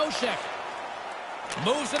by Nosek.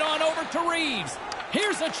 Moves it on over to Reeves.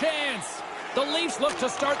 Here's a chance. The Leafs look to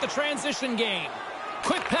start the transition game.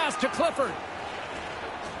 Quick pass to Clifford.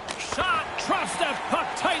 Shot. Drops that puck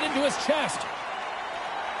tight into his chest.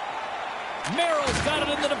 Merrill's got it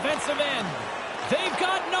in the defensive end. They've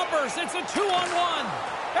got numbers. It's a 2-on-1.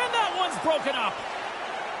 And that one's broken up.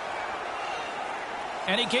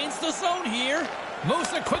 And he gains the zone here.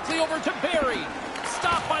 Moves it quickly over to Barry.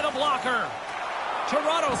 Stopped by the blocker.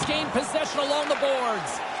 Toronto's gained possession along the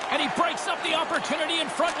boards. And he breaks up the opportunity in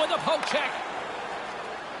front with a poke check.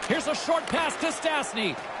 Here's a short pass to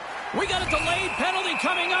Stastny. We got a delayed penalty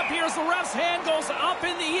coming up here as the ref's hand goes up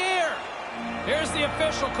in the air. Here's the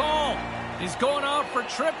official call. He's going out for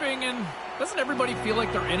tripping, and doesn't everybody feel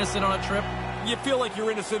like they're innocent on a trip? You feel like you're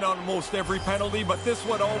innocent on most every penalty, but this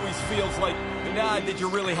one always feels like, nah, did you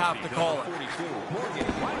really have to call it? 42, Morgan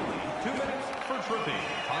Riley, 2 minutes for tripping.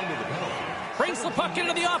 Time of the penalty. Brings the puck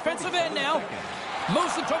into the offensive end now.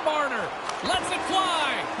 Moves it to Marner. Lets it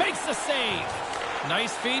fly. Makes the save.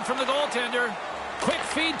 Nice feed from the goaltender. Quick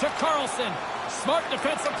feed to Carlson. Smart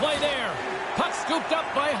defensive play there. Puck scooped up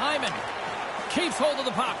by Hyman. Keeps hold of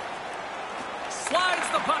the puck. Slides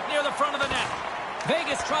the puck near the front of the net.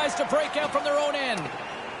 Vegas tries to break out from their own end.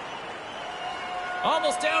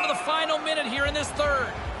 Almost down to the final minute here in this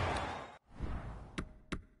third.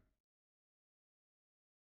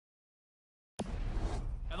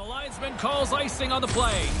 And the linesman calls icing on the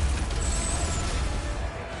play.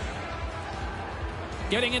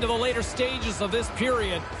 Getting into the later stages of this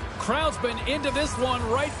period, crowd's been into this one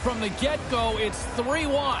right from the get-go. It's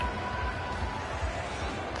 3-1.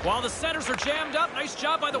 While the centers are jammed up, nice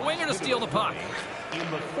job by the winger to steal the puck. In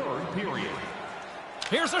the third period.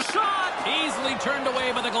 Here's a shot. Easily turned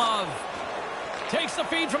away by the glove. Takes the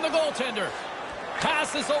feed from the goaltender.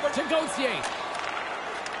 Passes over to Gauthier.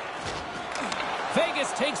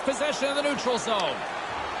 Vegas takes possession of the neutral zone.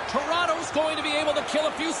 Toronto's going to be able to kill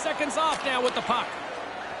a few seconds off now with the puck.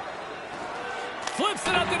 Flips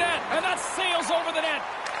it up the net, and that sails over the net.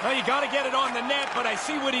 Well, you got to get it on the net, but I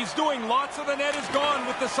see what he's doing. Lots of the net is gone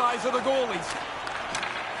with the size of the goalies.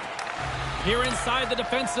 Here inside the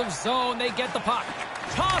defensive zone, they get the puck.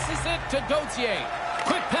 Tosses it to Gauthier.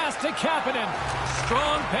 Quick pass to Kapanen.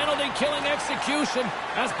 Strong penalty-killing execution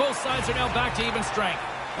as both sides are now back to even strength.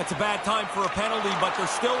 That's a bad time for a penalty, but they're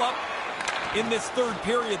still up in this third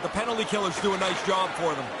period. The penalty killers do a nice job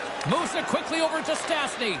for them. Moves it quickly over to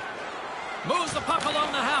Stastny. Moves the puck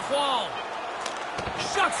along the half wall.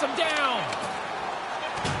 Shuts him down.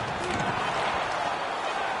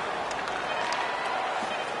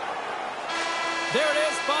 There it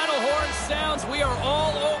is. Final horn sounds. We are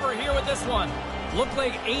all over here with this one. Looked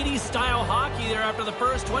like 80s style hockey there after the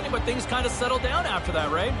first 20, but things kind of settled down after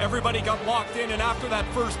that, right? Everybody got locked in, and after that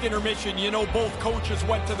first intermission, you know, both coaches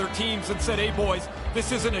went to their teams and said, hey, boys,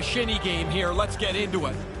 this isn't a shinny game here. Let's get into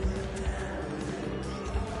it.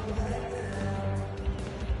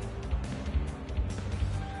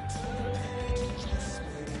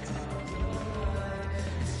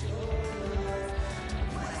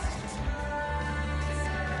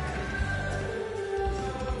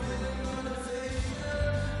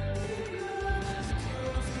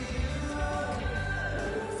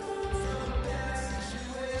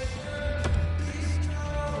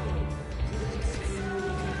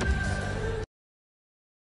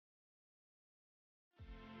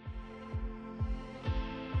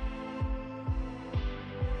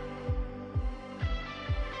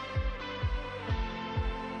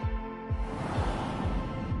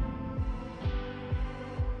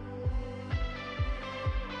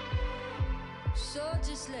 So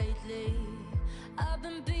just lately, I've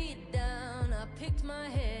been beat down. I picked my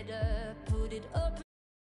head up, put it up.